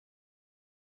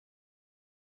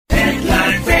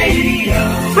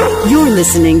You're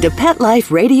listening to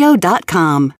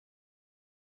PetLifeRadio.com.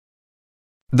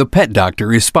 The Pet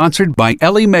Doctor is sponsored by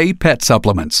Ellie Mae Pet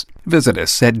Supplements. Visit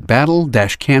us at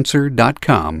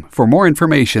battle-cancer.com for more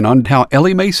information on how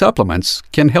Ellie Mae supplements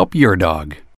can help your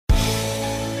dog.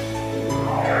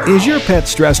 Is your pet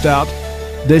stressed out?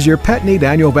 Does your pet need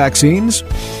annual vaccines?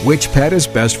 Which pet is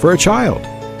best for a child?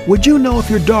 Would you know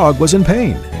if your dog was in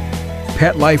pain?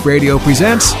 Pet Life Radio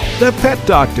presents The Pet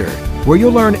Doctor, where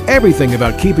you'll learn everything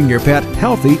about keeping your pet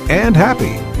healthy and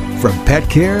happy. From pet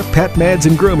care, pet meds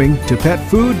and grooming, to pet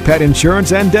food, pet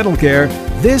insurance, and dental care,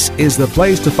 this is the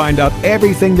place to find out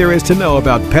everything there is to know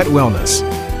about pet wellness.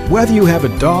 Whether you have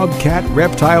a dog, cat,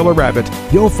 reptile, or rabbit,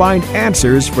 you'll find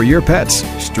answers for your pets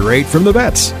straight from the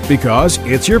vets, because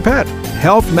it's your pet.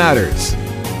 Health matters.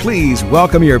 Please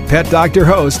welcome your Pet Doctor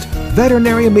host,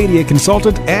 veterinary media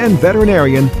consultant and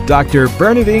veterinarian, Dr.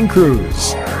 Bernadine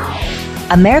Cruz.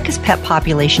 America's pet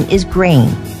population is graying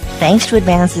thanks to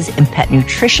advances in pet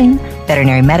nutrition,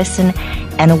 veterinary medicine,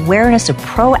 and awareness of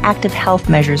proactive health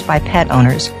measures by pet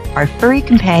owners. Our furry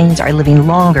companions are living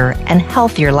longer and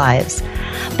healthier lives.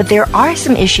 But there are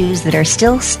some issues that are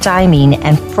still stymieing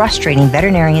and frustrating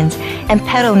veterinarians and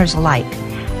pet owners alike.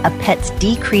 A pet's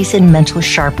decrease in mental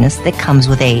sharpness that comes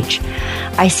with age.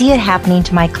 I see it happening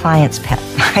to my client's pet.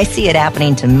 I see it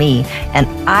happening to me, and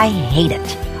I hate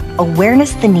it.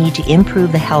 Awareness of the need to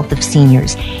improve the health of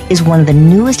seniors is one of the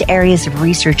newest areas of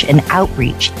research and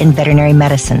outreach in veterinary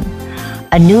medicine.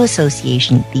 A new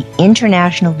association, the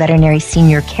International Veterinary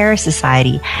Senior Care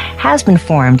Society, has been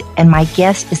formed, and my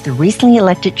guest is the recently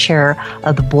elected chair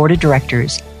of the board of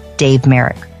directors, Dave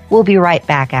Merrick. We'll be right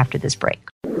back after this break.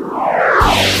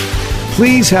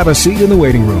 Please have a seat in the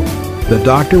waiting room. The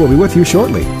doctor will be with you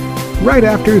shortly, right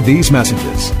after these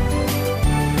messages.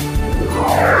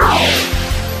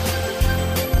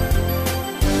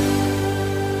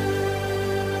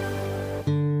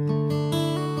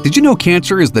 Did you know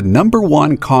cancer is the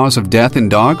 #1 cause of death in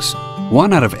dogs?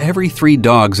 1 out of every 3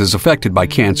 dogs is affected by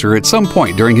cancer at some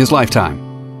point during his lifetime,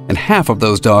 and half of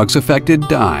those dogs affected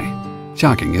die.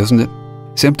 Shocking, isn't it?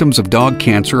 Symptoms of dog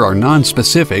cancer are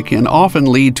nonspecific and often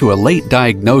lead to a late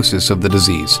diagnosis of the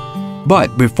disease.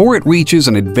 But before it reaches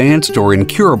an advanced or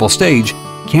incurable stage,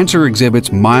 cancer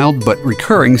exhibits mild but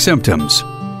recurring symptoms.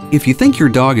 If you think your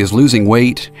dog is losing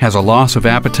weight, has a loss of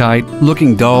appetite,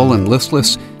 looking dull and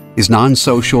listless, is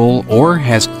non-social, or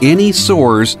has any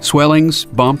sores, swellings,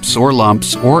 bumps, or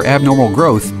lumps, or abnormal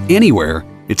growth anywhere,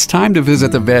 it's time to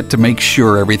visit the vet to make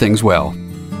sure everything's well.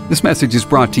 This message is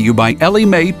brought to you by Ellie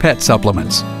Mae Pet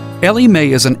Supplements. Ellie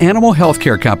Mae is an animal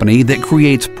healthcare company that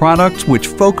creates products which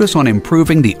focus on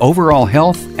improving the overall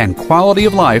health and quality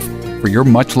of life for your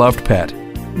much-loved pet.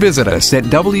 Visit us at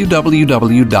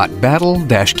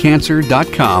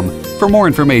www.battle-cancer.com for more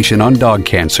information on dog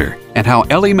cancer and how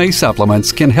Ellie Mae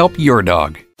supplements can help your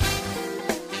dog.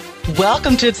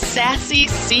 Welcome to Sassy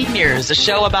Seniors, a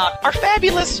show about our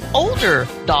fabulous older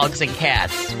dogs and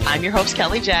cats. I'm your host,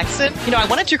 Kelly Jackson. I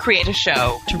wanted to create a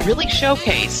show to really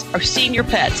showcase our senior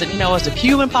pets. And, as the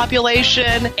human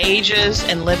population ages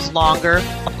and lives longer,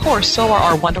 of course, so are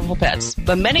our wonderful pets.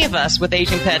 But many of us with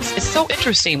aging pets, it's so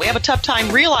interesting. We have a tough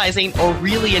time realizing or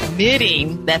really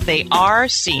admitting that they are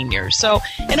seniors. So,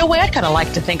 in a way, I kind of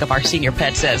like to think of our senior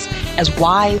pets as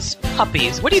wise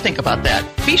puppies. What do you think about that?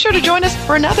 Be sure to join us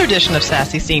for another edition of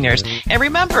Sassy Seniors. And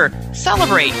remember,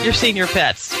 celebrate your senior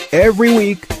pets. Every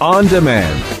week on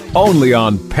demand, only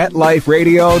on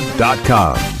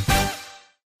PetLifeRadio.com.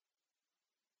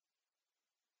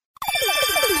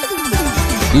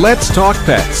 Let's talk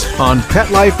pets on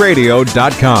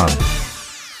PetLifeRadio.com.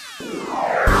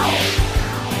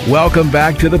 Welcome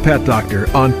back to the Pet Doctor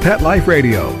on Pet Life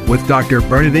Radio with Dr.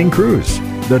 Bernadine Cruz.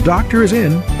 The doctor is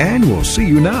in, and we'll see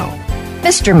you now.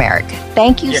 Mr. Merrick,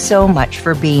 thank you so much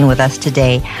for being with us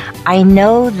today. I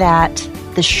know that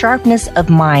the sharpness of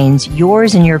minds,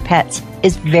 yours and your pets,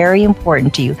 is very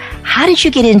important to you. How did you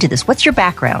get into this? What's your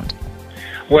background?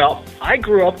 Well, I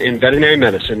grew up in veterinary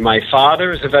medicine. My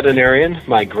father is a veterinarian.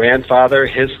 My grandfather,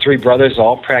 his 3 brothers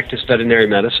all practiced veterinary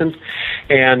medicine.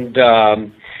 And,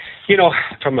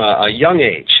 from a young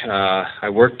age, I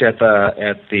worked at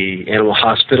the animal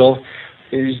hospital.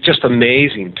 It was just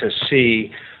amazing to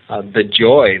see the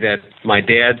joy that my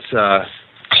dad's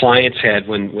clients had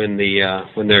when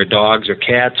their dogs or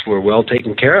cats were well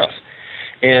taken care of.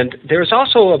 And there's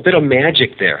also a bit of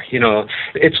magic there.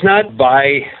 It's not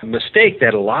by mistake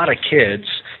that a lot of kids,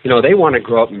 they want to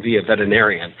grow up and be a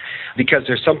veterinarian because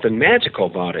there's something magical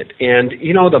about it. And,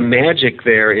 the magic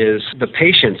there is the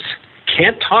patients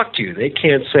can't talk to you. They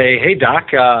can't say, hey,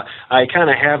 doc, I kind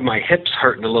of have my hips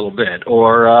hurting a little bit,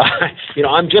 or,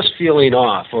 I'm just feeling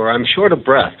off, or I'm short of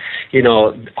breath.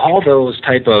 All those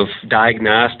type of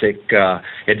diagnostic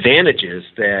advantages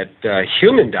that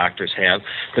human doctors have,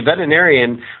 the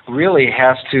veterinarian really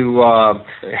has to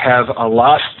have a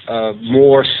lot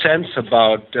more sense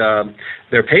about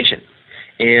their patient.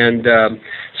 And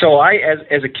so I,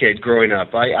 as a kid growing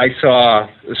up, I saw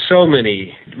so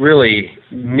many really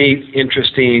neat,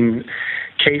 interesting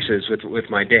cases with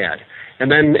my dad.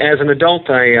 And then as an adult,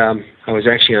 I was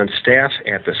actually on staff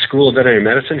at the School of Veterinary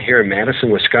Medicine here in Madison,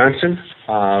 Wisconsin.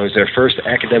 I was their first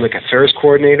academic affairs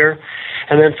coordinator.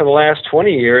 And then for the last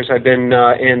 20 years, I've been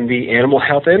in the animal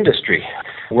health industry,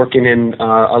 working in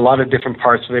a lot of different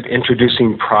parts of it,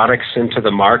 introducing products into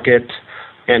the market,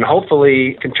 and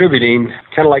hopefully contributing,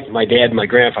 kind of like my dad and my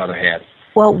grandfather had.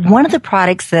 Well, one of the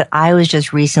products that I was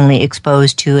just recently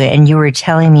exposed to, and you were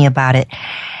telling me about it,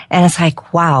 and it's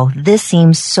like, wow, this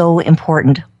seems so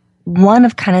important. One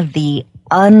of kind of the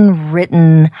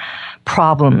unwritten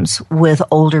problems with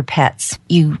older pets.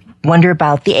 You wonder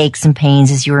about the aches and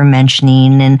pains, as you were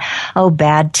mentioning, and,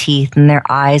 bad teeth, and their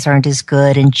eyes aren't as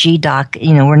good, and gee, doc,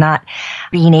 we're not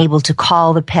being able to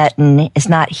call the pet, and it's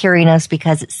not hearing us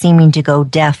because it's seeming to go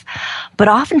deaf. But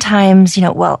oftentimes,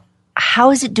 how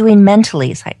is it doing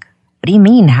mentally? It's like, what do you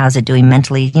mean, how's it doing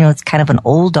mentally? It's kind of an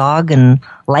old dog and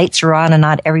lights are on and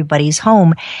not everybody's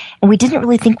home. And we didn't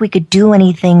really think we could do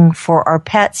anything for our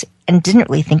pets and didn't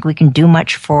really think we can do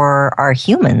much for our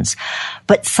humans.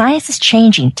 But science is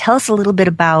changing. Tell us a little bit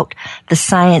about the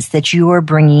science that you are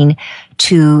bringing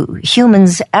to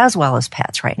humans as well as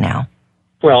pets right now.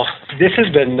 Well, this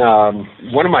has been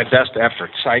one of my best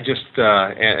efforts. I just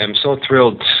am so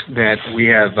thrilled that we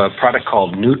have a product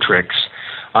called Nutrix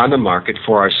on the market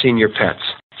for our senior pets.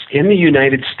 In the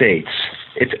United States,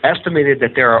 it's estimated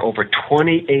that there are over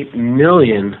 28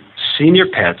 million senior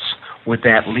pets with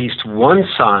at least one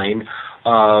sign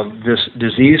of this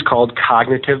disease called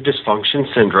cognitive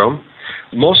dysfunction syndrome.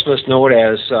 Most of us know it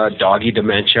as doggy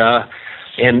dementia.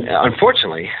 And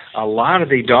unfortunately, a lot of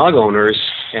the dog owners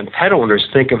and pet owners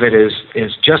think of it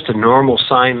as just a normal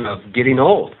sign of getting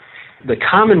old. The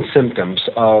common symptoms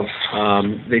of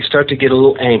they start to get a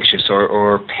little anxious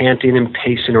or panting and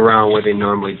pacing around where they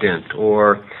normally didn't,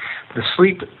 or the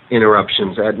sleep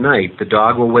interruptions at night. The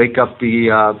dog will wake up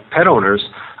the pet owners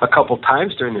a couple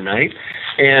times during the night,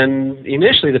 and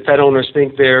initially the pet owners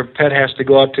think their pet has to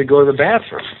go out to go to the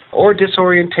bathroom, or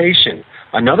disorientation.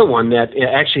 Another one that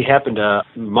actually happened to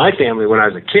my family when I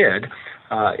was a kid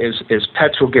is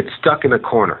pets will get stuck in a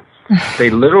corner. They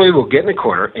literally will get in a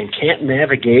corner and can't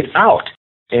navigate out.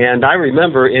 And I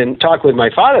remember in talking with my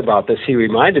father about this, he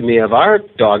reminded me of our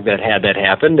dog that had that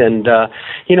happen. And,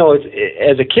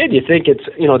 as a kid, you think it's,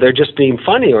 they're just being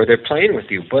funny or they're playing with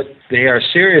you. But they are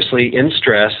seriously in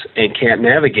stress and can't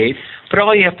navigate. But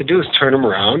all you have to do is turn them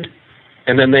around,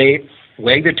 and then they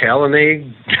wag their tail and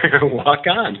they walk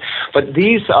on. But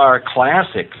these are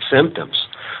classic symptoms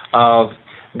of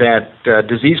that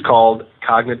disease called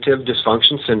cognitive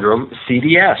dysfunction syndrome,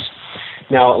 CDS.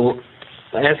 Now,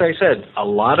 as I said, a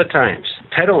lot of times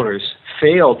pet owners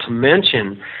fail to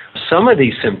mention some of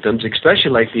these symptoms, especially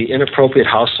like the inappropriate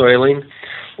house soiling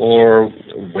or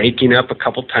waking up a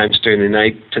couple times during the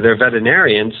night, to their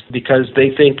veterinarians because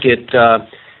they think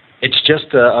it's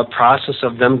just a process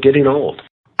of them getting old.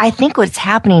 I think what's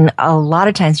happening a lot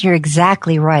of times, you're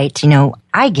exactly right.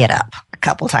 I get up a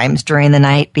couple times during the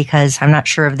night because I'm not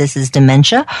sure if this is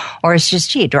dementia or it's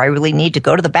just, do I really need to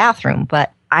go to the bathroom?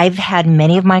 But I've had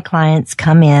many of my clients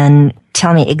come in,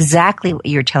 tell me exactly what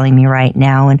you're telling me right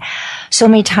now. And so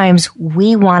many times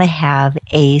we want to have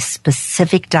a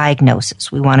specific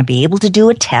diagnosis. We want to be able to do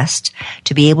a test,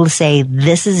 to be able to say,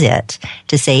 this is it,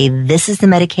 to say, this is the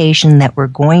medication that we're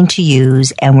going to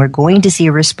use, and we're going to see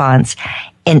a response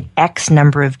in X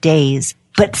number of days.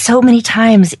 But so many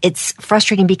times it's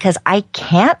frustrating because I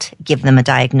can't give them a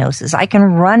diagnosis. I can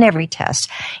run every test,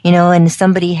 and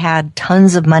somebody had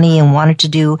tons of money and wanted to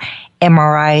do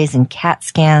MRIs and CAT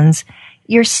scans.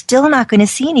 You're still not going to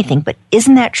see anything. But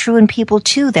isn't that true in people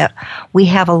too, that we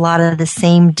have a lot of the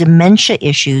same dementia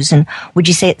issues? And would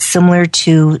you say it's similar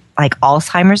to like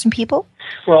Alzheimer's in people?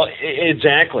 Well,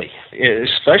 exactly.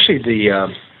 Especially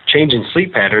the change in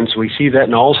sleep patterns. We see that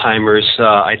in Alzheimer's.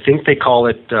 I think they call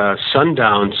it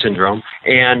sundown syndrome.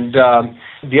 And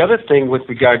the other thing with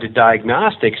regard to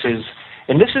diagnostics is,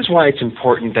 and this is why it's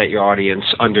important that your audience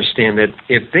understand that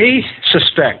if they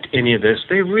suspect any of this,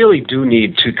 they really do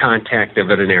need to contact their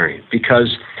veterinarian,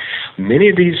 because many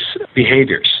of these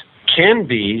behaviors can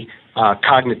be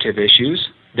cognitive issues,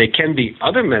 they can be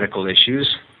other medical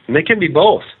issues, and they can be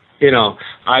both.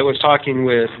 I was talking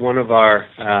with one of our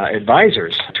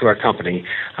advisors to our company,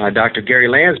 Dr. Gary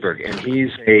Landsberg, and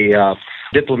he's a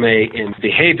diplomate in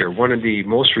behavior, one of the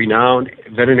most renowned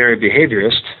veterinary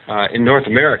behaviorists in North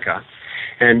America.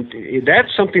 And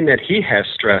that's something that he has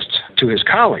stressed to his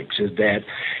colleagues, is that,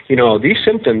 these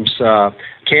symptoms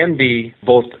can be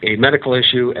both a medical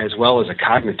issue as well as a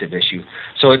cognitive issue.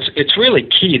 So it's really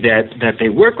key that they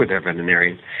work with their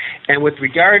veterinarian. And with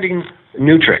regarding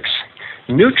Nutrix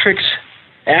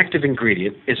active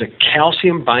ingredient is a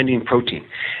calcium-binding protein,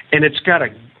 and it's got a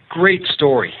great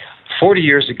story. 40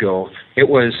 years ago,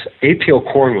 APO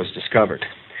corn was discovered.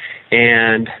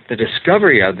 And the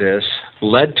discovery of this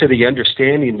led to the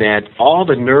understanding that all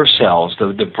the nerve cells,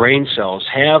 the brain cells,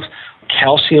 have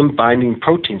calcium-binding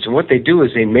proteins. And what they do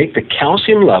is they make the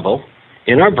calcium level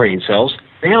in our brain cells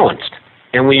balanced.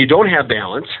 And when you don't have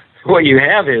balance, what you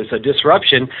have is a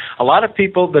disruption. A lot of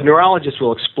people, the neurologists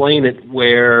will explain it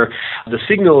where the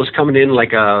signal is coming in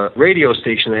like a radio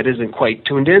station that isn't quite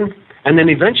tuned in, and then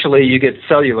eventually you get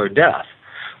cellular death.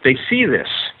 They see this.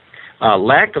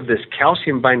 Lack of this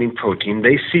calcium-binding protein,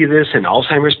 they see this in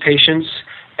Alzheimer's patients,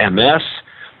 MS,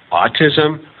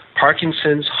 autism,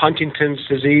 Parkinson's, Huntington's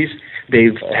disease. They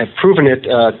have proven it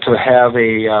to have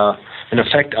an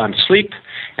effect on sleep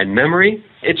and memory.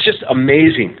 It's just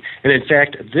amazing. And in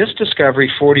fact, this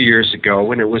discovery 40 years ago,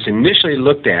 when it was initially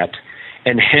looked at,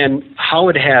 and how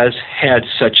it has had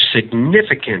such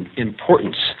significant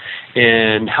importance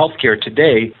in healthcare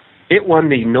today, it won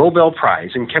the Nobel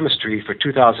Prize in Chemistry for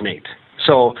 2008.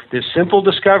 So this simple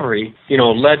discovery,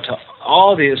 led to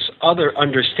all this other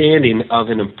understanding of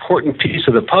an important piece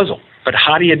of the puzzle. But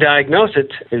how do you diagnose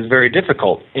it is very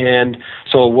difficult. And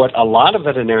so what a lot of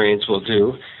veterinarians will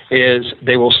do is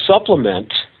they will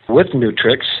supplement with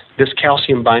Nutrix this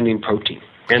calcium-binding protein.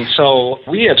 And so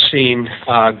we have seen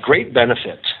great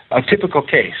benefit. A typical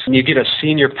case, you get a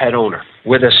senior pet owner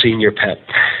with a senior pet.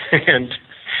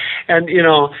 And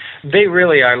they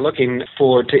really are looking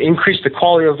to increase the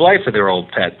quality of life of their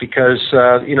old pet because,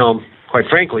 quite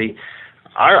frankly,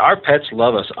 our pets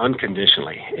love us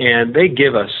unconditionally, and they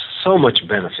give us so much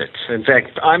benefit. In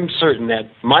fact, I'm certain that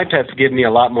my pets give me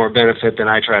a lot more benefit than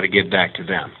I try to give back to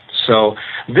them. So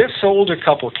this older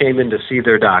couple came in to see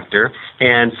their doctor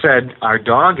and said, our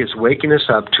dog is waking us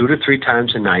up 2 to 3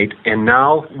 times a night, and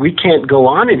now we can't go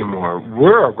on anymore.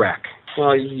 We're a wreck.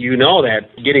 Well, you know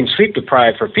that getting sleep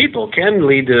deprived for people can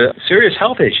lead to serious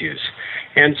health issues.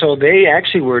 And so they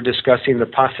actually were discussing the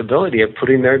possibility of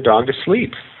putting their dog to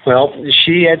sleep. Well,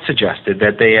 she had suggested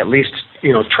that they at least,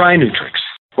 try Nutrix.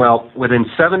 Well, within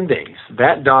 7 days,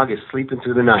 that dog is sleeping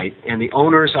through the night, and the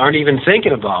owners aren't even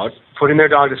thinking about putting their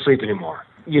dog to sleep anymore.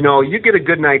 You get a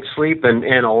good night's sleep, and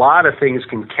a lot of things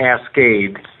can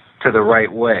cascade to the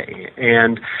right way.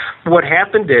 And what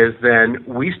happened is then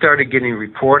we started getting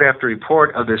report after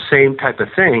report of the same type of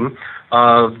thing,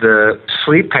 of the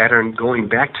sleep pattern going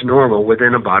back to normal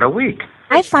within about a week.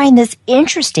 I find this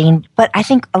interesting, but I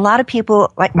think a lot of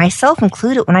people, like myself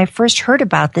included, when I first heard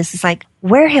about this, it's like,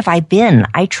 where have I been?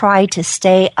 I try to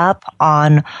stay up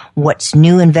on what's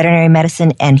new in veterinary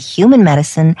medicine and human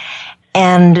medicine,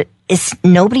 and is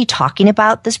nobody talking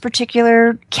about this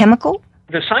particular chemical?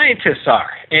 The scientists are,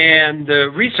 and the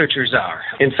researchers are.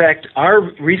 In fact, our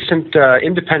recent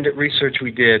independent research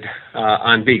we did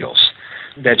on beagles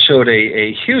that showed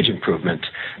a huge improvement,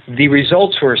 the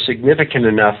results were significant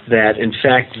enough that, in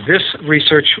fact, this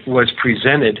research was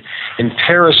presented in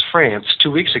Paris, France, 2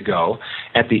 weeks ago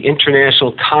at the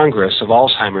International Congress of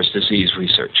Alzheimer's Disease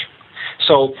Research.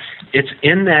 So it's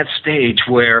in that stage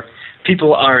where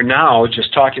people are now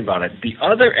just talking about it. The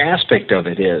other aspect of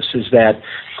it is that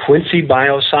Quincy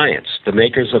Bioscience, the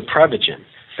makers of Prevagen,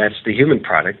 that's the human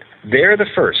product, they're the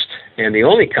first and the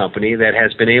only company that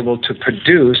has been able to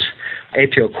produce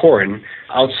apocorin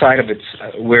outside of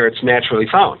where it's naturally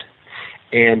found.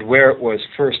 And where it was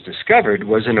first discovered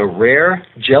was in a rare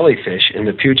jellyfish in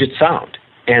the Puget Sound.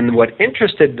 And what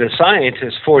interested the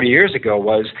scientists 40 years ago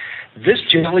was this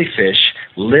jellyfish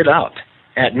lit up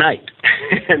at night.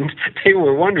 And they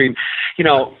were wondering,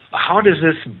 how does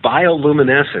this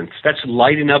bioluminescence that's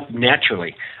lighting up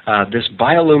naturally, this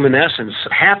bioluminescence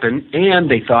happen?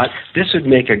 And they thought this would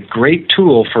make a great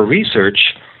tool for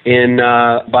research in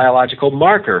biological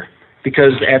marker,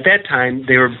 because at that time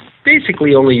they were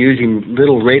basically only using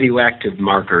little radioactive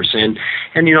markers, and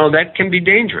that can be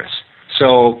dangerous.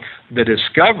 So the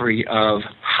discovery of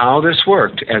how this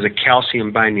worked as a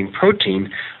calcium-binding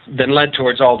protein then led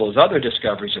towards all those other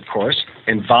discoveries, of course,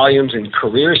 and volumes and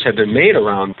careers have been made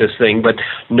around this thing, but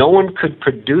no one could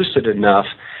produce it enough,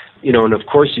 and of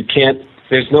course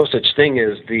there's no such thing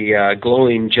as the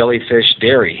glowing jellyfish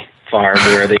dairy farm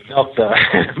where they milk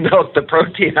the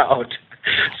protein out.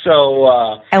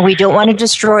 So, and we don't want to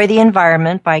destroy the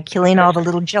environment by killing all the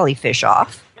little jellyfish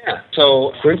off. Yeah.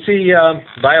 So Quincy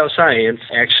Bioscience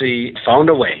actually found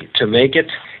a way to make it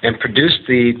and produce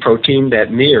the protein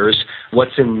that mirrors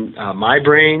what's in my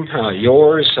brain,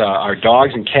 yours, our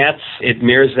dogs and cats. It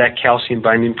mirrors that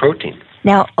calcium-binding protein.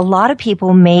 Now, a lot of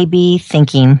people may be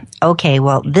thinking, okay,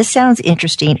 well, this sounds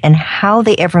interesting, and how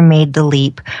they ever made the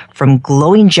leap from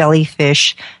glowing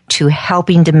jellyfish to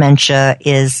helping dementia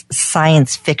is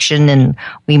science fiction, and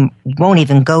we won't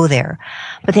even go there.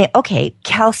 But they, okay,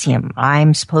 calcium.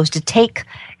 I'm supposed to take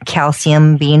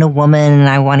calcium being a woman, and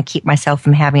I want to keep myself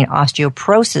from having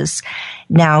osteoporosis.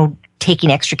 Now,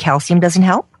 taking extra calcium doesn't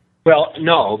help? Well,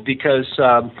 no, because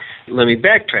let me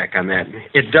backtrack on that.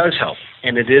 It does help,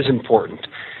 and it is important.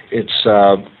 It's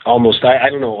almost,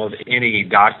 I don't know of any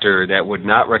doctor that would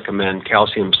not recommend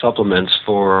calcium supplements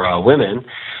for women,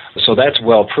 so that's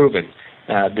well proven.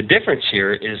 The difference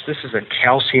here is this is a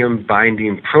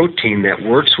calcium-binding protein that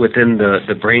works within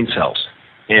the brain cells,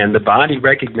 and the body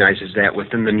recognizes that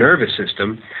within the nervous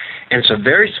system, and it's a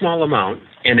very small amount,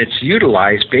 and it's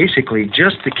utilized basically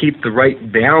just to keep the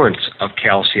right balance of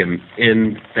calcium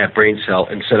in that brain cell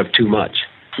instead of too much.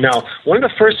 Now, one of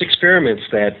the first experiments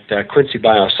that Quincy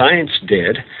Bioscience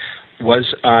did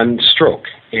was on stroke,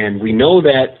 and we know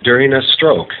that during a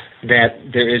stroke that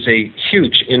there is a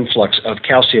huge influx of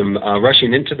calcium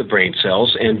rushing into the brain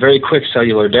cells and very quick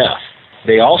cellular death.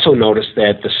 They also noticed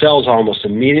that the cells almost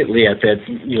immediately at that,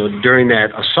 during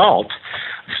that assault,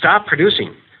 stop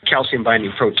producing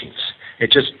calcium-binding proteins.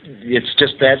 It's just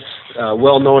that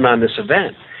well known on this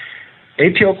event.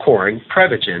 Apiocorin,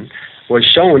 Prevagen, was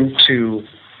shown to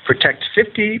protect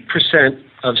 50%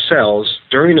 of cells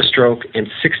during a stroke and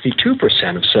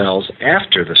 62% of cells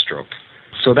after the stroke.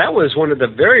 So that was one of the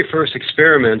very first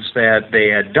experiments that they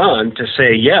had done to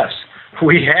say, yes,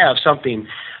 we have something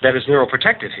that is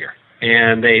neuroprotective here.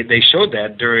 And they showed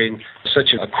that during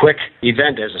such a quick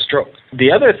event as a stroke.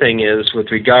 The other thing is, with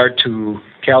regard to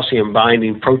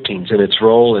calcium-binding proteins and its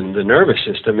role in the nervous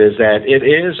system, is that it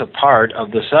is a part of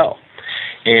the cell.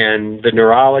 And the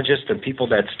neurologists and people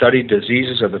that study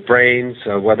diseases of the brain,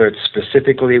 whether it's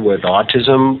specifically with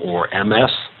autism or MS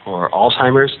or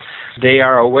Alzheimer's, they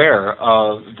are aware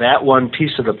of that one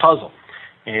piece of the puzzle,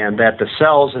 and that the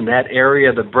cells in that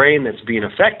area of the brain that's being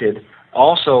affected,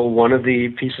 also one of the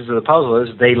pieces of the puzzle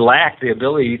is they lack the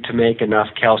ability to make enough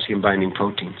calcium-binding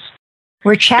proteins.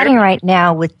 We're chatting right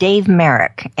now with Dave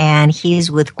Merrick, and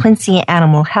he's with Quincy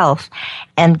Animal Health,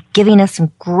 and giving us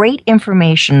some great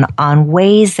information on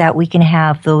ways that we can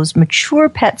have those mature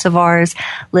pets of ours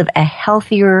live a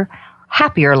healthier,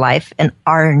 happier life, and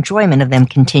our enjoyment of them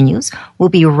continues. We'll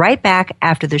be right back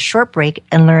after this short break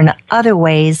and learn other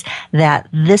ways that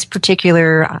this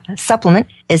particular supplement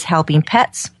is helping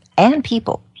pets and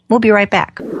people. We'll be right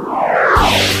back.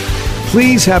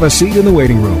 Please have a seat in the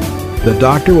waiting room. The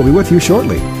doctor will be with you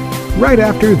shortly, right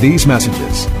after these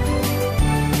messages.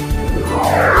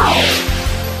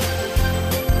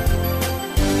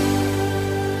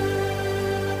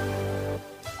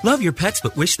 Love your pets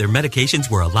but wish their medications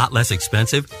were a lot less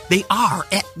expensive? They are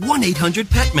at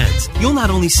 1-800-PET-MEDS. You'll not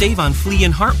only save on flea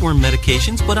and heartworm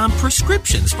medications, but on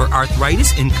prescriptions for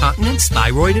arthritis, incontinence,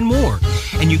 thyroid, and more.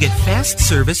 And you get fast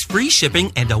service, free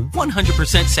shipping, and a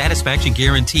 100% satisfaction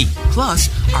guarantee. Plus,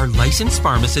 our licensed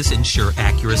pharmacists ensure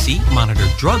accuracy, monitor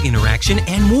drug interaction,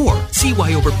 and more. See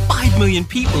why over 5 million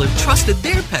people have trusted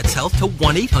their pet's health to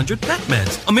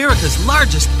 1-800-PET-MEDS, America's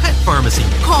largest pet pharmacy.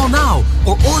 Call now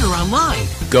or order online.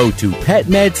 Go to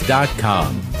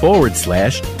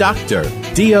petmeds.com/doctor,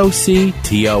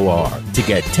 DOCTOR, to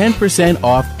get 10%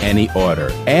 off any order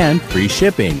and free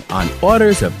shipping on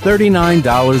orders of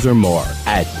 $39 or more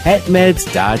at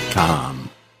petmeds.com.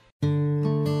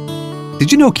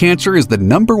 Did you know cancer is the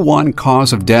 #1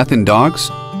 cause of death in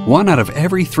dogs? 1 out of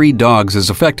every 3 dogs is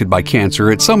affected by cancer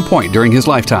at some point during his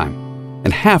lifetime,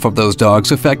 and half of those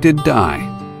dogs affected die.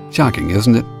 Shocking,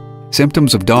 isn't it?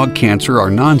 Symptoms of dog cancer are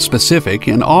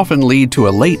nonspecific and often lead to a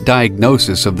late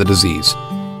diagnosis of the disease.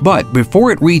 But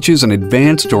before it reaches an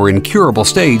advanced or incurable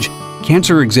stage,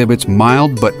 cancer exhibits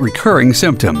mild but recurring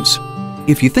symptoms.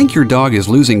 If you think your dog is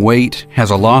losing weight,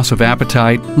 has a loss of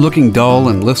appetite, looking dull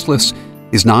and listless,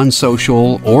 is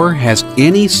non-social, or has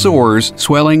any sores,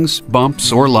 swellings,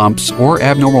 bumps, or lumps, or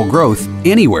abnormal growth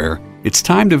anywhere, it's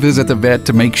time to visit the vet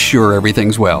to make sure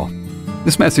everything's well.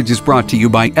 This message is brought to you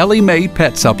by Ellie Mae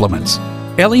Pet Supplements.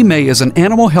 Ellie Mae is an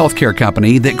animal health care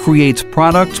company that creates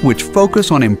products which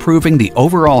focus on improving the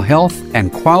overall health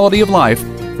and quality of life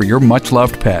for your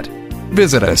much-loved pet.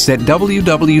 Visit us at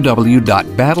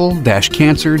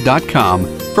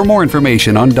www.battle-cancer.com for more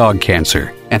information on dog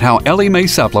cancer and how Ellie Mae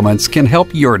supplements can help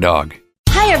your dog.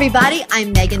 Hi everybody,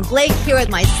 I'm Megan Blake here with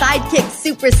my sidekick,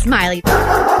 Super Smiley,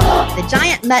 the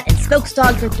giant mutt and spokes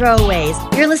dog for throwaways.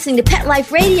 You're listening to Pet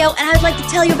Life Radio, and I'd like to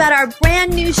tell you about our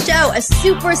brand new show, A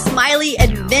Super Smiley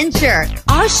Adventure.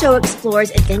 Our show explores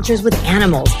adventures with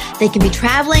animals. They can be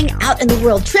traveling, out in the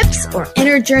world trips, or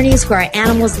inner journeys where our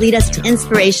animals lead us to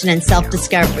inspiration and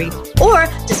self-discovery, or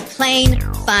just plain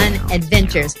fun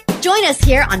adventures. Join us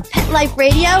here on Pet Life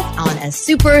Radio on A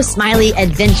Super Smiley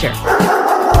Adventure.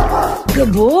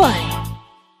 Good boy.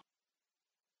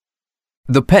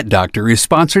 The Pet Doctor is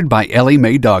sponsored by Ellie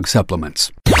Mae Dog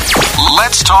Supplements.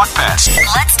 Let's talk pets.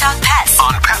 Let's talk pets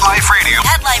On Pet Life Radio.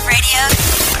 Pet Life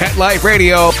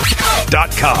Radio.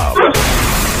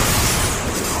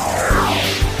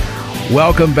 PetLifeRadio.com.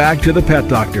 Welcome back to The Pet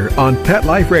Doctor on Pet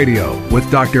Life Radio with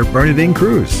Dr. Bernadine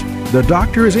Cruz. The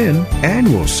doctor is in, and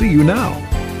we'll see you now.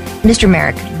 Mr.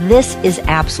 Merrick, this is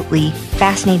absolutely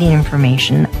fascinating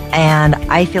information, and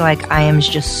I feel like I am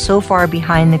just so far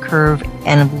behind the curve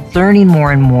and learning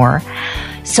more and more.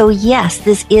 So yes,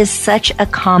 this is such a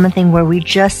common thing where we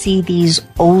just see these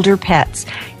older pets,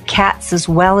 cats as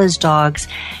well as dogs,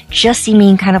 just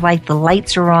seeming kind of like the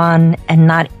lights are on and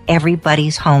not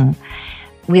everybody's home.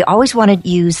 We always want to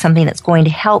use something that's going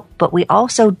to help, but we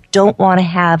also don't want to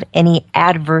have any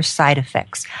adverse side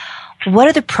effects. What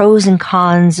are the pros and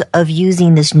cons of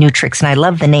using this new tricks? And I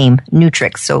love the name, new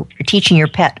tricks. So you're teaching your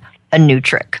pet a new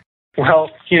trick. Well,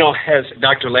 as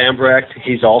Dr. Lambrecht,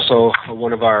 he's also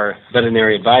one of our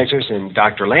veterinary advisors, and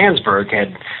Dr. Landsberg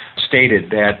had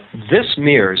stated that this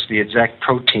mirrors the exact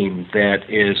protein that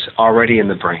is already in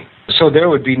the brain. So there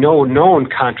would be no known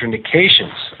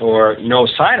contraindications or no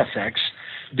side effects,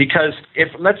 because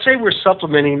if, let's say we're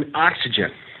supplementing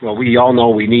oxygen, well, we all know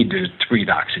we need to breathe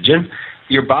oxygen.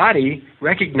 Your body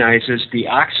recognizes the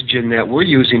oxygen that we're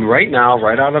using right now,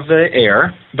 right out of the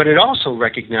air, but it also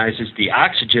recognizes the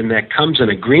oxygen that comes in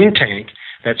a green tank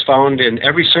that's found in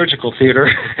every surgical theater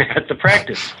at the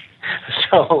practice.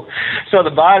 So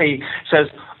the body says,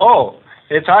 oh,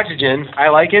 it's oxygen, I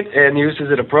like it, and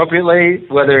uses it appropriately,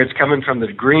 whether it's coming from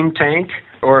the green tank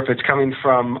or if it's coming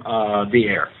from the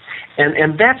air.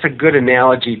 And that's a good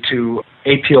analogy to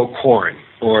apiocorin,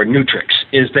 or Nutrix,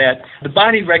 is that the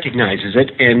body recognizes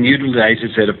it and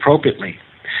utilizes it appropriately.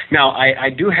 Now, I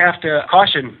do have to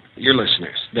caution your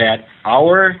listeners that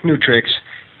our Nutrix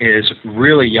is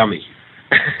really yummy.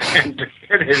 And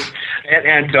it is,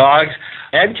 and dogs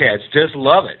and cats just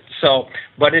love it. So,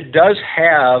 but it does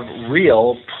have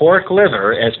real pork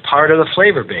liver as part of the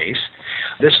flavor base.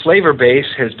 This flavor base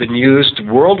has been used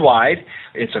worldwide.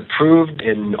 It's approved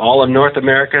in all of North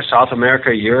America, South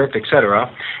America, Europe, etc.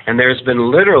 And there's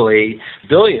been literally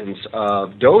billions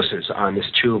of doses on this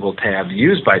chewable tab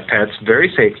used by pets very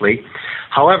safely.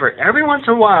 However, every once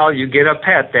in a while you get a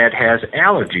pet that has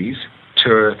allergies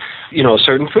to,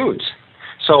 certain foods.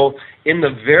 So in the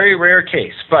very rare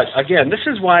case, but again, this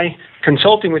is why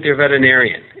consulting with your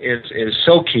veterinarian is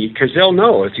so key, because they'll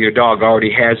know if your dog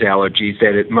already has allergies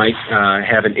that it might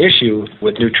have an issue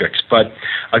with Nutrix. But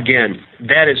again,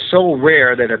 that is so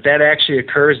rare that if that actually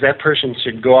occurs, that person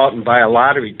should go out and buy a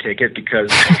lottery ticket,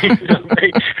 because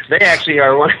they actually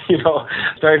are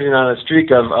starting on a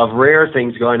streak of rare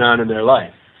things going on in their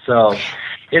life. So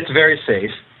it's very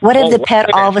safe. What if the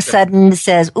pet all of a sudden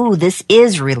says, ooh, this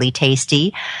is really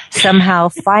tasty, somehow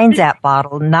finds that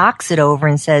bottle, knocks it over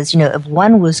and says, if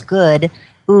 1 was good,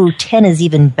 ooh, 10 is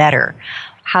even better.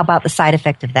 How about the side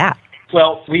effect of that?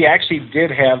 Well, we actually did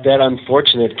have that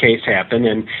unfortunate case happen,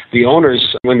 and the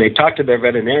owners, when they talked to their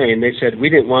veterinarian, they said we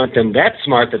didn't want them that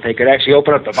smart that they could actually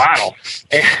open up the bottle.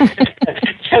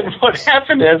 And what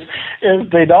happened is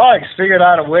the dogs figured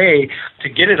out a way to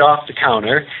get it off the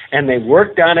counter, and they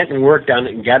worked on it and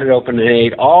got it open and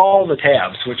ate all the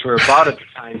tabs, which were about at the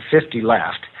time 50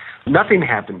 left. Nothing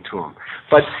happened to them.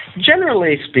 But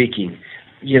generally speaking,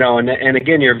 and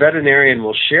again, your veterinarian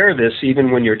will share this even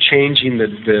when you're changing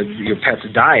your pet's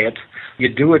diet. You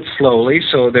do it slowly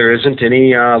so there isn't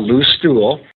any loose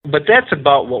stool. But that's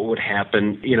about what would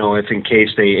happen, if in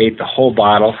case they ate the whole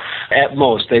bottle. At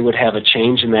most, they would have a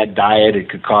change in that diet. It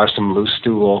could cause some loose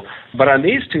stool. But on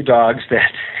these 2 dogs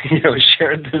that,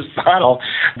 shared this bottle,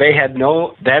 they had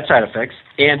no bad side effects.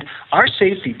 And our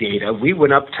safety data, we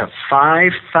went up to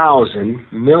 5,000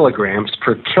 milligrams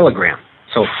per kilogram.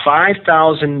 So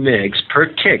 5,000 mgs per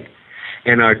kg.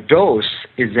 And our dose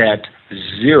is at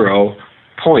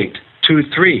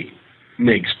 0.23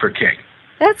 mgs per kg.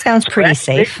 That sounds pretty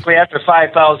safe. Basically, after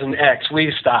 5,000 X,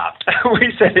 we stopped.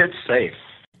 We said it's safe.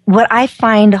 What I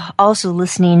find also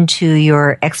listening to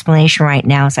your explanation right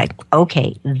now is like,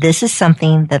 okay, this is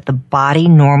something that the body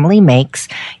normally makes.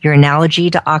 Your analogy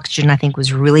to oxygen, I think,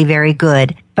 was really very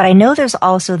good. But I know there's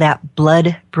also that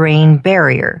blood-brain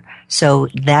barrier. So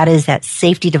that is that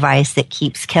safety device that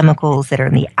keeps chemicals that are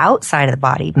on the outside of the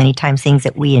body, many times things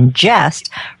that we ingest,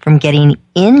 from getting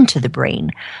into the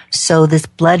brain. So this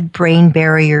blood-brain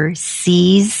barrier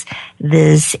sees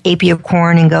this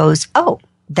apiacorn and goes, oh,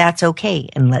 that's okay,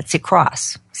 and lets it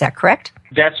cross. Is that correct?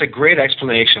 That's a great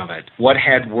explanation of it. What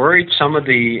had worried some of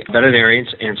the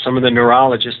veterinarians and some of the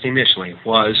neurologists initially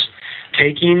was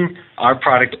taking our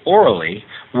product orally,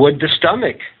 would the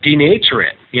stomach denature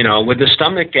it? Would the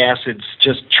stomach acids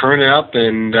just churn it up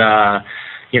and,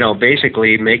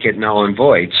 basically make it null and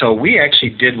void? So we actually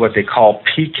did what they call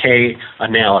PK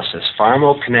analysis,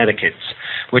 pharmacokinetics,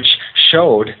 which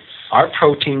showed our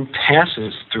protein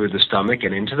passes through the stomach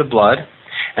and into the blood,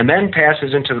 and then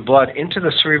passes into the blood, into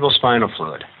the cerebrospinal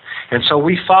fluid. And so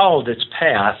we followed its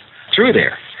path through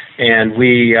there. And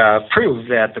we proved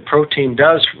that the protein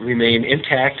does remain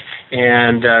intact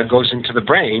and goes into the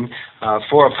brain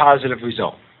for a positive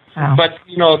result. Wow. But,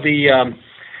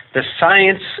 the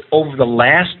science over the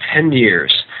last 10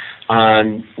 years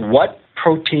on what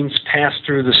proteins pass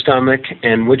through the stomach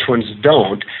and which ones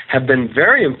don't have been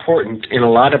very important in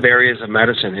a lot of areas of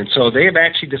medicine. And so they have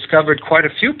actually discovered quite a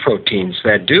few proteins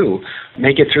that do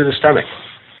make it through the stomach.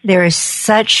 There is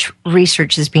such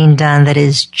research is being done that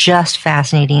is just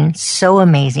fascinating, so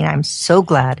amazing. I'm so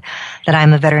glad that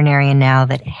I'm a veterinarian now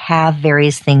that have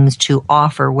various things to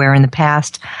offer, where in the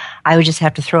past I would just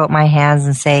have to throw up my hands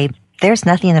and say, there's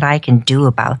nothing that I can do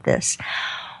about this.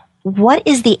 What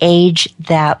is the age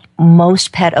that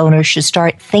most pet owners should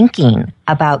start thinking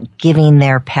about giving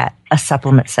their pet a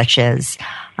supplement such as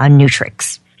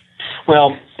Nutrix?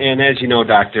 Well, and as you know,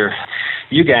 Doctor,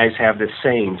 you guys have this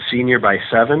saying, senior by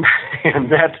 7,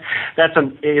 and that's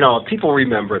people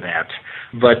remember that.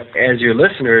 But as your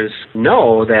listeners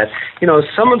know that,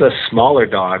 some of the smaller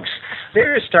dogs,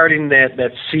 they're starting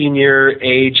that senior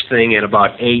age thing at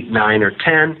about 8, 9, or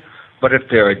 10. But if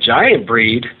they're a giant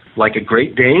breed, like a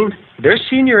Great Dane, they're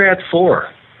senior at 4.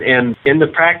 And in the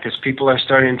practice, people are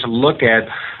starting to look at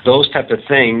those type of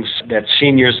things that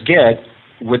seniors get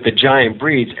with the giant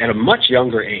breeds at a much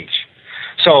younger age.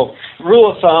 So,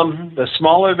 rule of thumb, the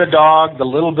smaller the dog, the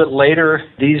little bit later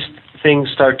these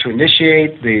things start to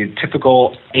initiate. The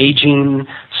typical aging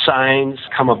signs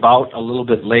come about a little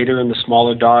bit later in the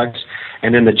smaller dogs.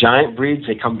 And in the giant breeds,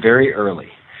 they come very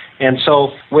early. And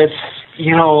so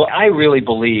I really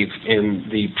believe in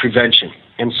the prevention.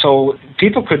 And so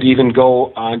people could even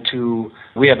go on to,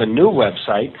 we have a new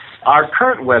website. Our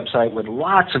current website with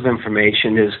lots of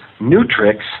information is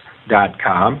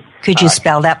Nutrix.com. Could you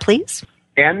spell that, please?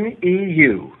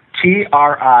 Neutricks.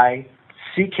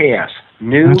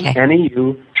 Neu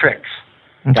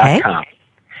Tricks.com. Okay.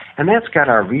 And that's got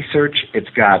our research. It's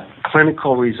got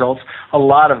clinical results. A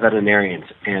lot of veterinarians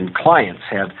and clients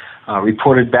have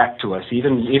reported back to us,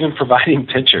 even providing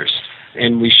pictures.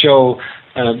 And we show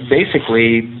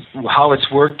basically how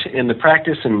it's worked in the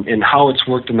practice and how it's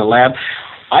worked in the lab.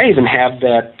 I even have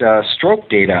that stroke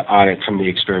data on it from the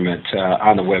experiment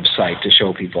on the website to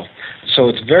show people. So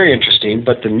it's very interesting.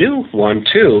 But the new one,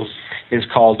 too, is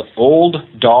called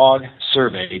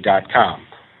OldDogSurvey.com.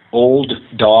 Old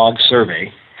Dog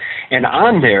Survey. And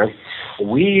on there,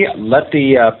 we let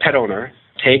the pet owner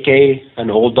take an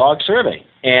old dog survey.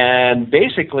 And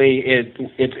basically,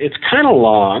 it's kind of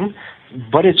long,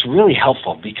 but it's really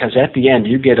helpful because at the end,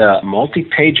 you get a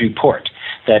multi-page report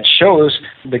that shows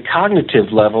the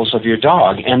cognitive levels of your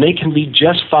dog, and they can be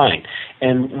just fine.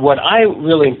 And what I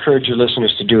really encourage your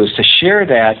listeners to do is to share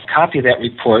that, copy of that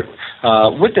report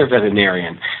with their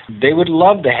veterinarian. They would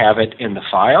love to have it in the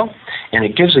file, and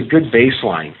it gives a good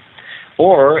baseline.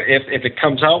 Or if it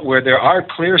comes out where there are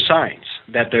clear signs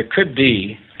that there could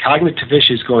be cognitive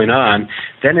issues going on,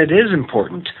 then it is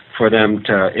important for them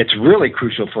it's really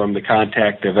crucial for them to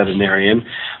contact their veterinarian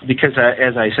because,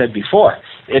 as I said before,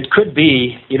 it could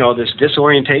be, this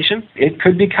disorientation. It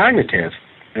could be cognitive.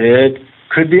 It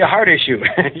could be a heart issue,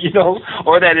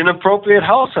 or that inappropriate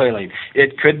house oiling.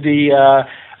 It could be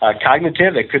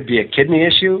cognitive. It could be a kidney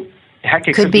issue. Heck,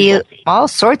 it could be all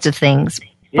sorts of things.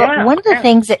 But one of the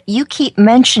things that you keep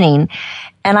mentioning,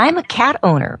 and I'm a cat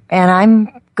owner, and I'm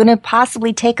going to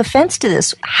possibly take offense to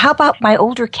this. How about my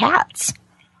older cats?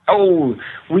 Oh,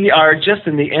 we are just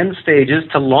in the end stages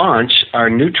to launch our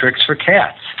Nutrix for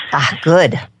cats. Ah,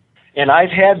 good. And I've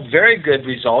had very good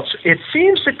results. It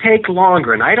seems to take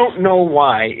longer, and I don't know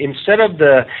why. Instead of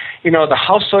the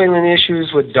house soiling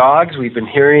issues with dogs, we've been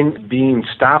hearing being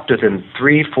stopped within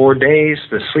 3-4 days,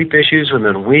 the sleep issues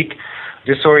within a week,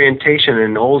 disorientation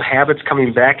and old habits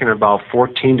coming back in about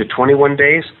 14 to 21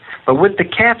 days. But with the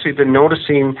cats, we've been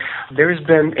noticing there's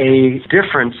been a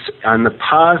difference on the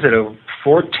positive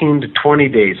 14 to 20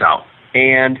 days out.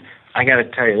 And I got to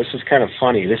tell you, this is kind of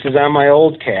funny. This is on my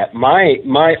old cat,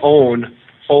 my own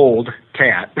old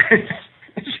cat,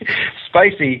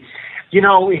 Spicy.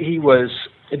 He was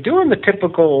doing the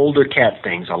typical older cat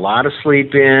things, a lot of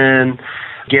sleep in,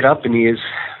 get up, and he is,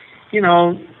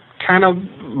 kind of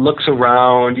looks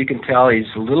around. You can tell he's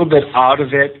a little bit out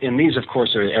of it. And these, of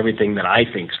course, are everything that I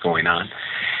think's going on.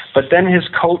 But then his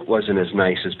coat wasn't as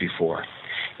nice as before.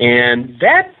 And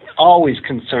that always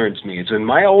concerns me, is when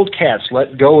my old cats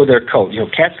let go of their coat.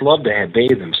 Cats love to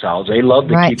bathe themselves. They love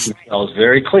to keep themselves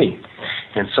very clean.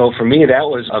 And so for me, that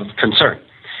was of concern.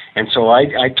 And so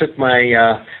I took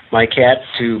my cat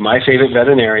to my favorite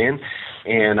veterinarian,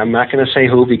 and I'm not going to say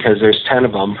who because there's 10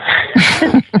 of them.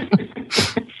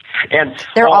 And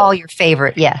they're all your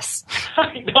favorite, yes.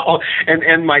 I know.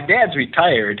 And my dad's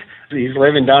retired. He's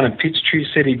living down in Peachtree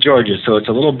City, Georgia, so it's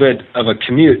a little bit of a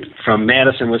commute from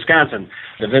Madison, Wisconsin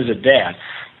to visit Dad.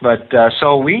 But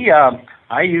so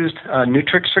I used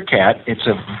Nutrix for Cat. It's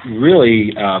a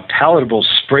really palatable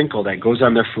sprinkle that goes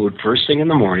on their food first thing in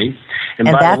the morning. And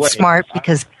by that's the way, smart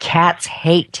because cats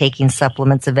hate taking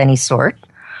supplements of any sort.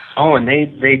 Oh, and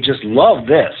they just love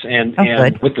this. And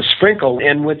with the sprinkle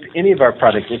and with any of our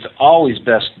products, it's always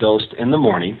best dosed in the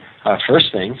morning,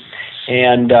 first thing.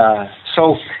 And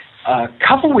so a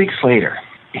couple weeks later,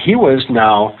 he was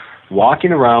now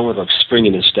walking around with a spring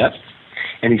in his step,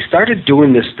 and he started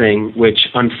doing this thing which,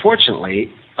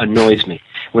 unfortunately, annoys me.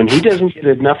 When he doesn't get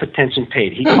enough attention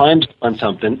paid, he climbs on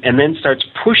something and then starts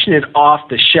pushing it off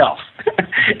the shelf.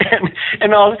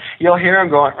 and you'll hear him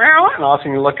going, and all of a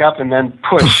sudden you look up and then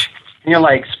push. And you're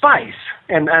like, Spice.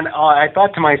 And I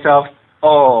thought to myself,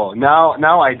 oh,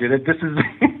 now I did it. This is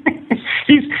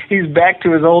he's back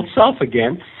to his old self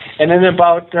again. And then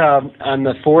about on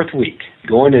the fourth week,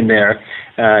 going in there,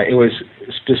 it was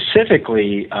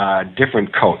specifically a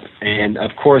different coat. And,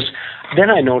 of course, then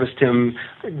I noticed him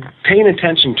paying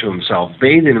attention to himself,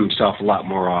 bathing himself a lot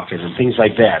more often and things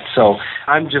like that. So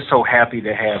I'm just so happy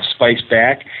to have Spice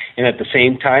back. And at the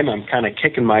same time, I'm kind of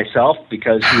kicking myself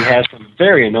because he has some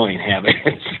very annoying habits.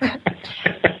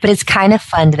 But it's kind of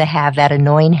fun to have that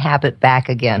annoying habit back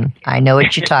again. I know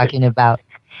what you're talking about.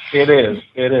 It is.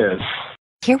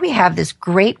 Here we have this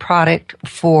great product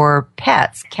for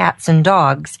pets, cats and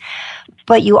dogs,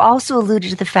 but you also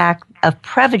alluded to the fact of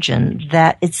Prevagen,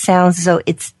 that it sounds as though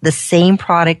it's the same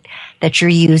product that you're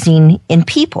using in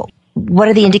people. What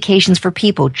are the indications for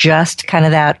people? Just kind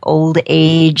of that old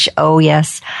age, oh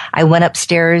yes, I went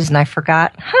upstairs and I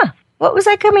forgot, what was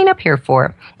I coming up here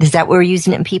for? Is that what we're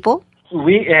using it in people?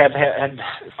 We have had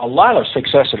a lot of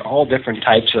success in all different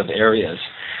types of areas.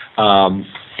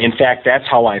 In fact, that's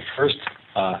how I first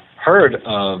heard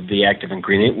of the active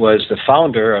ingredient. Was the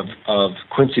founder of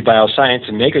Quincy Bioscience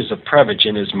and makers of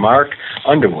Prevagen is Mark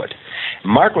Underwood.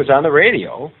 Mark was on the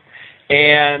radio,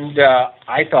 and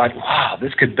I thought, wow,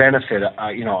 this could benefit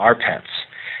our pets.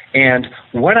 And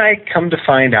what I come to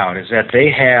find out is that they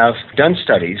have done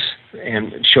studies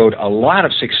and showed a lot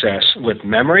of success with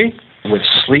memory, with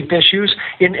sleep issues.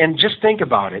 And just think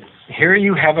about it. Here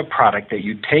you have a product that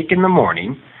you take in the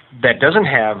morning that doesn't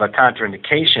have a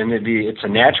contraindication. It's a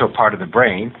natural part of the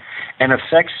brain and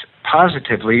affects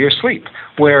positively your sleep,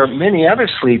 where many other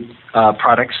sleep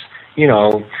products,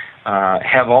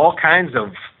 have all kinds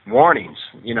of warnings,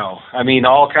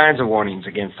 all kinds of warnings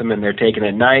against them, and they're taken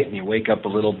at night and you wake up a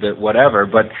little bit, whatever.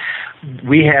 But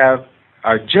we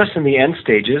are just in the end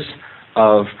stages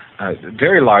of a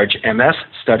very large MS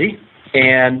study.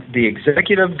 And the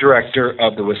executive director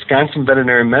of the Wisconsin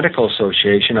Veterinary Medical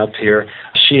Association up here,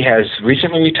 she has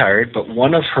recently retired, but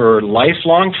one of her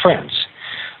lifelong friends,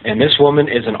 and this woman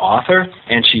is an author,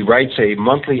 and she writes a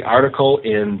monthly article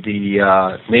in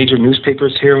the major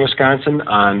newspapers here in Wisconsin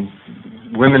on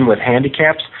women with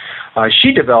handicaps.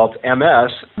 She developed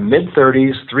MS,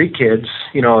 mid-30s, 3 kids.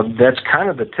 That's kind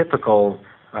of the typical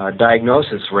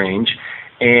diagnosis range.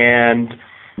 And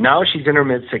now she's in her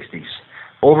mid-60s.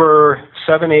 Over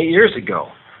 7-8 years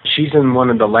ago, she's in one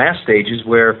of the last stages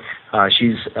where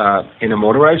she's in a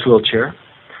motorized wheelchair.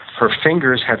 Her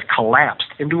fingers have collapsed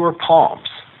into her palms.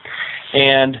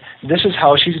 And this is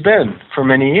how she's been for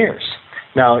many years.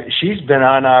 Now, she's been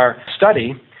on our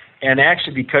study, and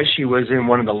actually because she was in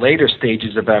one of the later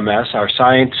stages of MS, our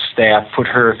science staff put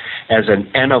her as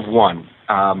an N of 1.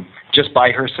 just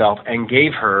by herself and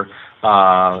gave her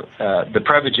the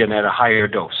Prevagen at a higher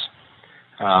dose.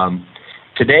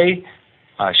 Today,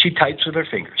 she types with her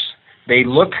fingers. They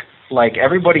look like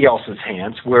everybody else's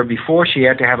hands, where before she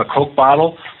had to have a Coke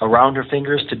bottle around her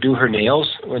fingers to do her nails,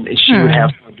 when she would have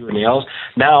to do her nails.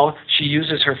 Now she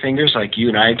uses her fingers like you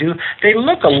and I do. They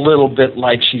look a little bit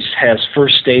like she has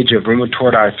first stage of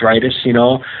rheumatoid arthritis,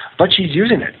 but she's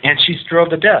using it, and she's thrilled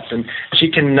to death. And she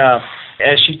can,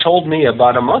 as she told me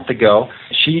about a month ago,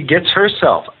 she gets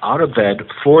herself out of bed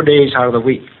 4 days out of the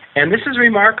week. And this is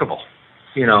remarkable.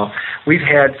 We've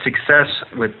had success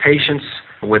with patients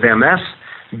with MS.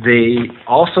 They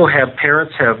also have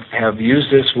parents have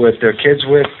used this with their kids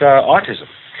with autism.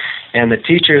 And the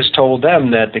teachers told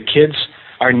them that the kids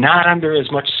are not under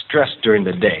as much stress during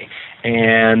the day,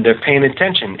 and they're paying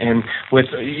attention. And with,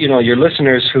 your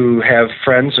listeners who have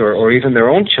friends or even their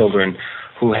own children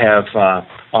who have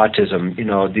autism,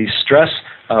 the stress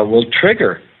will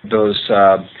trigger those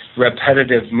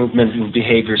repetitive movement and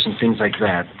behaviors and things like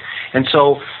that. And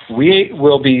so we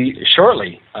will be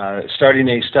shortly starting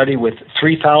a study with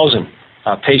 3,000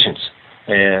 patients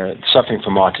suffering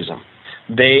from autism.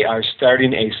 They are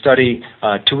starting a study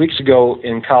 2 weeks ago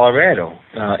in Colorado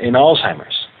in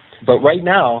Alzheimer's. But right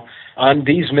now, on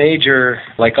these major,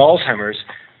 like Alzheimer's,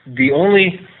 the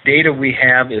only data we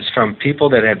have is from people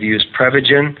that have used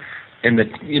Prevagen. And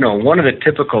one of the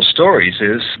typical stories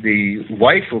is the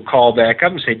wife will call back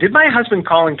up and say, "Did my husband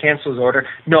call and cancel his order?"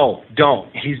 "No, don't.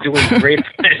 He's doing great.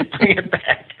 Bring it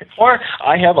back." Or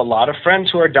I have a lot of friends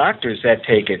who are doctors that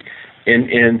take it,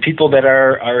 in people that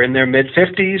are in their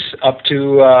mid-50s up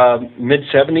to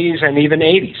mid-70s and even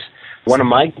 80s. One of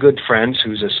my good friends,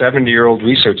 who's a 70-year-old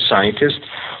research scientist,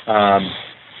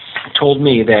 told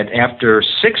me that after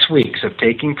 6 weeks of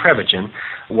taking Prevagen,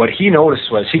 what he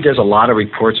noticed was he does a lot of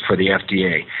reports for the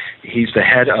FDA. He's the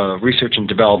head of research and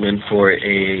development for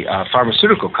a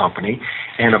pharmaceutical company.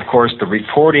 And, of course, the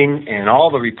reporting and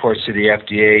all the reports to the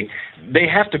FDA, they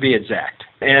have to be exact.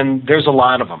 And there's a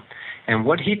lot of them. And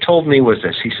what he told me was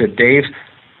this. He said, "Dave,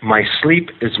 my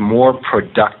sleep is more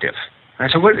productive." And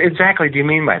I said, "What exactly do you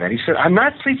mean by that?" He said, "I'm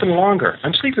not sleeping longer.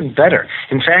 I'm sleeping better.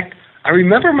 In fact, I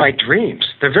remember my dreams.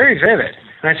 They're very vivid."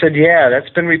 And I said, "Yeah, that's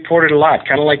been reported a lot,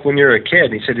 kind of like when you're a kid."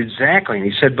 And he said, "Exactly." And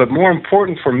he said, "But more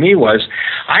important for me was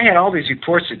I had all these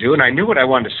reports to do, and I knew what I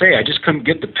wanted to say. I just couldn't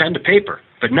get the pen to paper.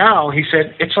 But now," he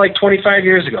said, "it's like 25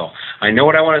 years ago. I know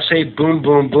what I want to say. Boom,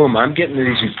 boom, boom. I'm getting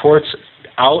these reports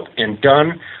out and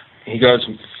done." He goes,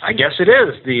 "I guess it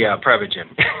is the Prevagen."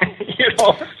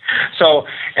 So,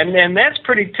 and that's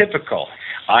pretty typical.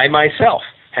 I myself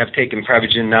have taken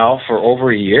Prevagen now for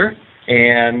over a year,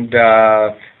 and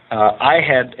I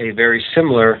had a very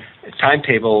similar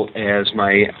timetable as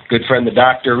my good friend, the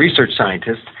doctor, research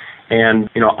scientist, and,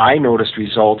 I noticed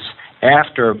results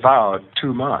after about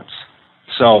 2 months.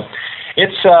 So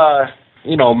it's,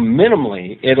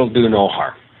 minimally, it'll do no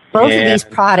harm. Both of these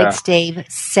products, Dave,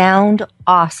 sound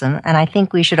awesome, and I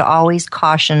think we should always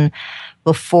caution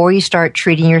before you start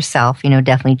treating yourself,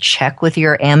 definitely check with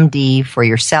your MD for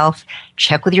yourself,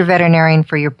 check with your veterinarian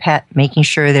for your pet, making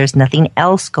sure there's nothing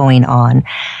else going on.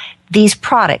 These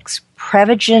products,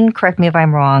 Prevagen, correct me if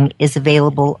I'm wrong, is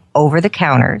available over the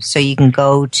counter, so you can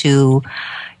go to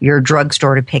your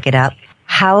drugstore to pick it up.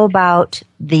 How about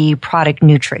the product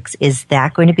Nutrix? Is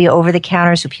that going to be over the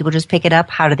counter so people just pick it up?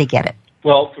 How do they get it?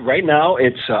 Well, right now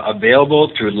it's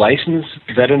available through licensed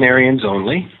veterinarians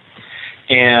only.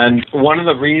 And one of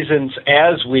the reasons,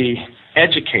 as we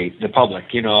educate the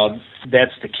public,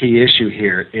 that's the key issue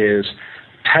here, is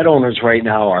pet owners right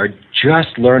now are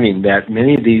just learning that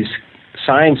many of these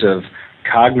signs of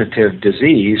cognitive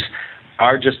disease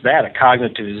are just that, a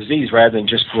cognitive disease, rather than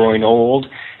just growing old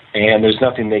and there's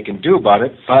nothing they can do about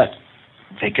it, but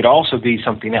they could also be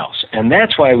something else. And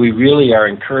that's why we really are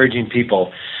encouraging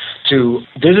people to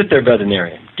visit their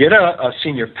veterinarian, get a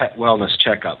senior pet wellness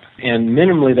checkup, and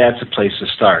minimally that's a place to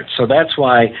start. So that's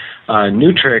why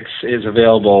Nutrix is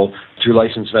available through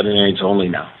licensed veterinarians only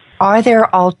now. Are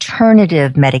there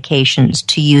alternative medications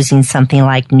to using something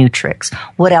like Nutrix?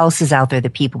 What else is out there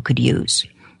that people could use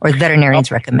or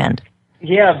veterinarians recommend?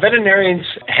 Yeah, veterinarians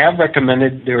have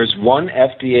recommended. There is one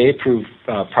FDA-approved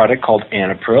product called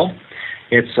Anapril.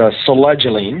 It's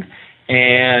Selegiline.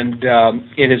 And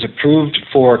it is approved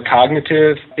for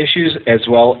cognitive issues as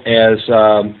well as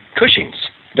Cushing's.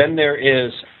 Then there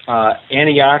is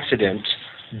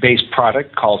antioxidant-based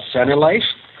product called Senilife,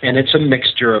 and it's a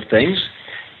mixture of things.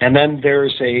 And then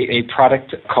there's a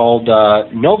product called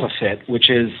NovaFit, which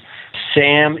is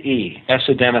SAMe,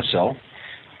 S-adenosine.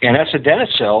 And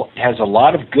S-adenosine has a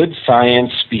lot of good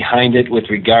science behind it with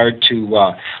regard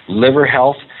to liver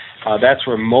health. That's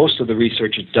where most of the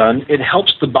research is done. It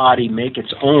helps the body make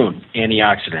its own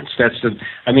antioxidants.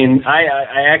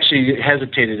 I actually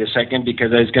hesitated a second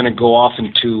because I was going to go off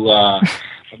into a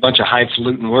bunch of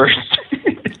highfalutin words.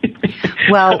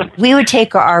 Well, we would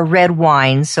take our red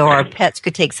wine, so our pets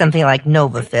could take something like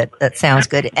NovaFit. That sounds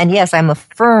good. And yes, I'm a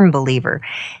firm believer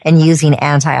in using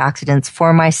antioxidants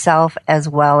for myself as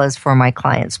well as for my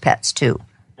clients' pets, too.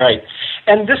 Right.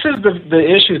 And this is the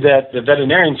issue that the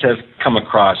veterinarians have come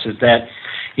across, is that,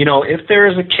 if there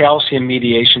is a calcium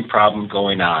mediation problem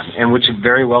going on, and which it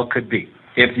very well could be,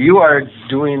 if you are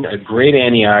doing a great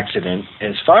antioxidant,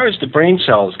 as far as the brain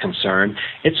cell is concerned,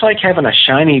 it's like having a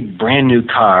shiny, brand new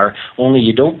car, only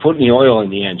you don't put any oil in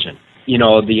the engine. The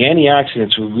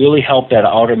antioxidants will really help that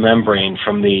outer membrane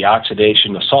from the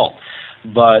oxidation assault.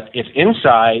 But if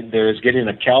inside there's getting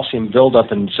a calcium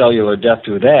buildup and cellular death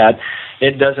through that,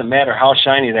 it doesn't matter how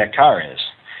shiny that car is.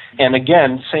 And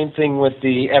again, same thing with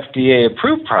the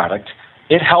FDA-approved product.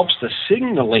 It helps the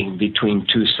signaling between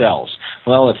two cells.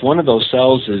 Well, if one of those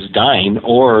cells is dying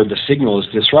or the signal is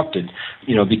disrupted,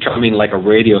 becoming like a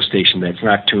radio station that's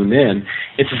not tuned in,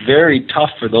 it's very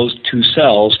tough for those two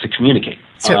cells to communicate.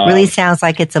 So it really sounds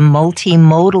like it's a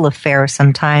multimodal affair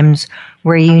sometimes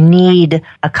where you need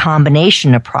a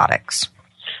combination of products.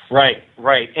 Right.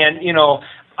 And,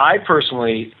 I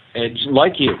personally,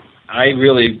 like you, I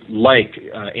really like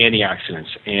antioxidants,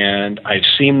 and I've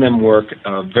seen them work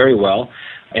very well.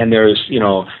 And there's,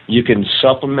 you can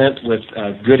supplement with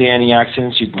good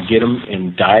antioxidants. You can get them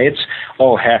in diets.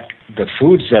 Oh, heck, the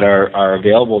foods that are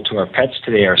available to our pets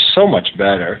today are so much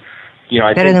better.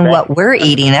 Better than what we're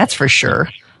eating, that's for sure.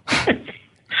 I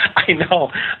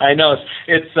know.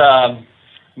 It's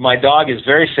my dog is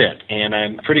very fit, and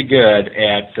I'm pretty good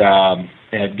at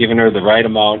giving her the right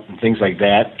amount and things like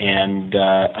that. And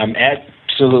I'm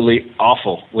absolutely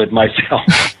awful with myself.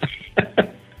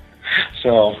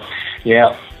 So,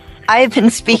 yeah. I've been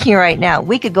speaking right now.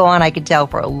 We could go on, I could tell,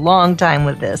 for a long time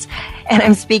with this. And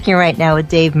I'm speaking right now with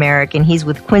Dave Merrick, and he's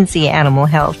with Quincy Animal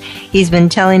Health. He's been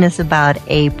telling us about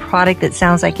a product that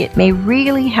sounds like it may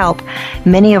really help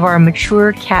many of our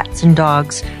mature cats and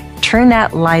dogs turn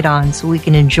that light on so we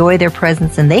can enjoy their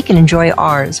presence and they can enjoy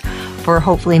ours for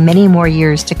hopefully many more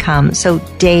years to come. So,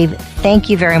 Dave,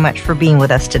 thank you very much for being with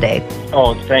us today.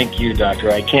 Oh, thank you, Doctor.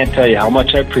 I can't tell you how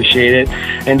much I appreciate it,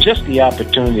 and just the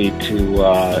opportunity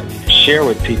to share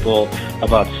with people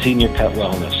about senior pet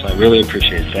wellness. I really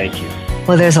appreciate it. Thank you.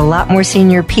 Well, there's a lot more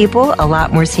senior people, a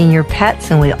lot more senior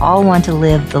pets, and we all want to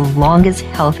live the longest,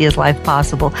 healthiest life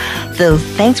possible. So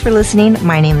thanks for listening.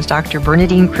 My name is Dr.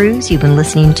 Bernadine Cruz. You've been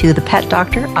listening to The Pet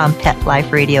Doctor on Pet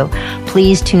Life Radio.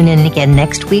 Please tune in again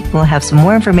next week. We'll have some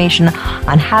more information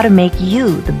on how to make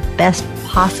you the best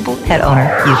possible pet owner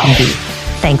you can be.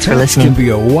 Thanks for listening. Pets can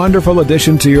be a wonderful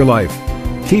addition to your life.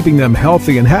 Keeping them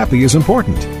healthy and happy is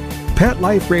important. Pet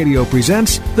Life Radio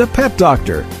presents The Pet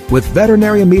Doctor with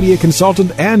veterinary media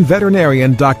consultant and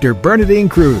veterinarian Dr. Bernadine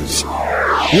Cruz.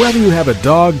 Whether you have a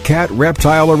dog, cat,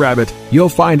 reptile, or rabbit, you'll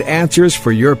find answers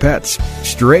for your pets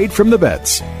straight from the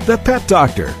vets. The Pet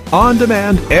Doctor, on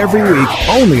demand every week,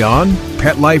 only on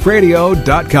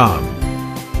PetLifeRadio.com.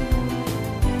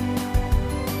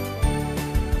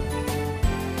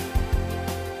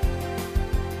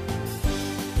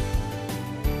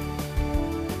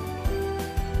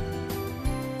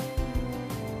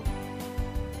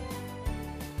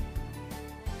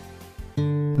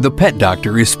 The Pet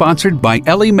Doctor is sponsored by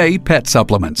Ellie Mae Pet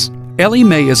Supplements. Ellie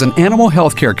Mae is an animal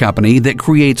health care company that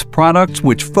creates products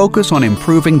which focus on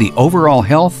improving the overall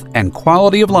health and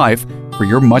quality of life for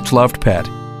your much-loved pet.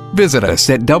 Visit us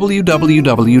at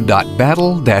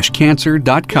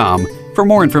www.battle-cancer.com for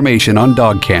more information on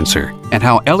dog cancer and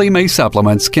how Ellie Mae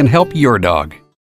supplements can help your dog.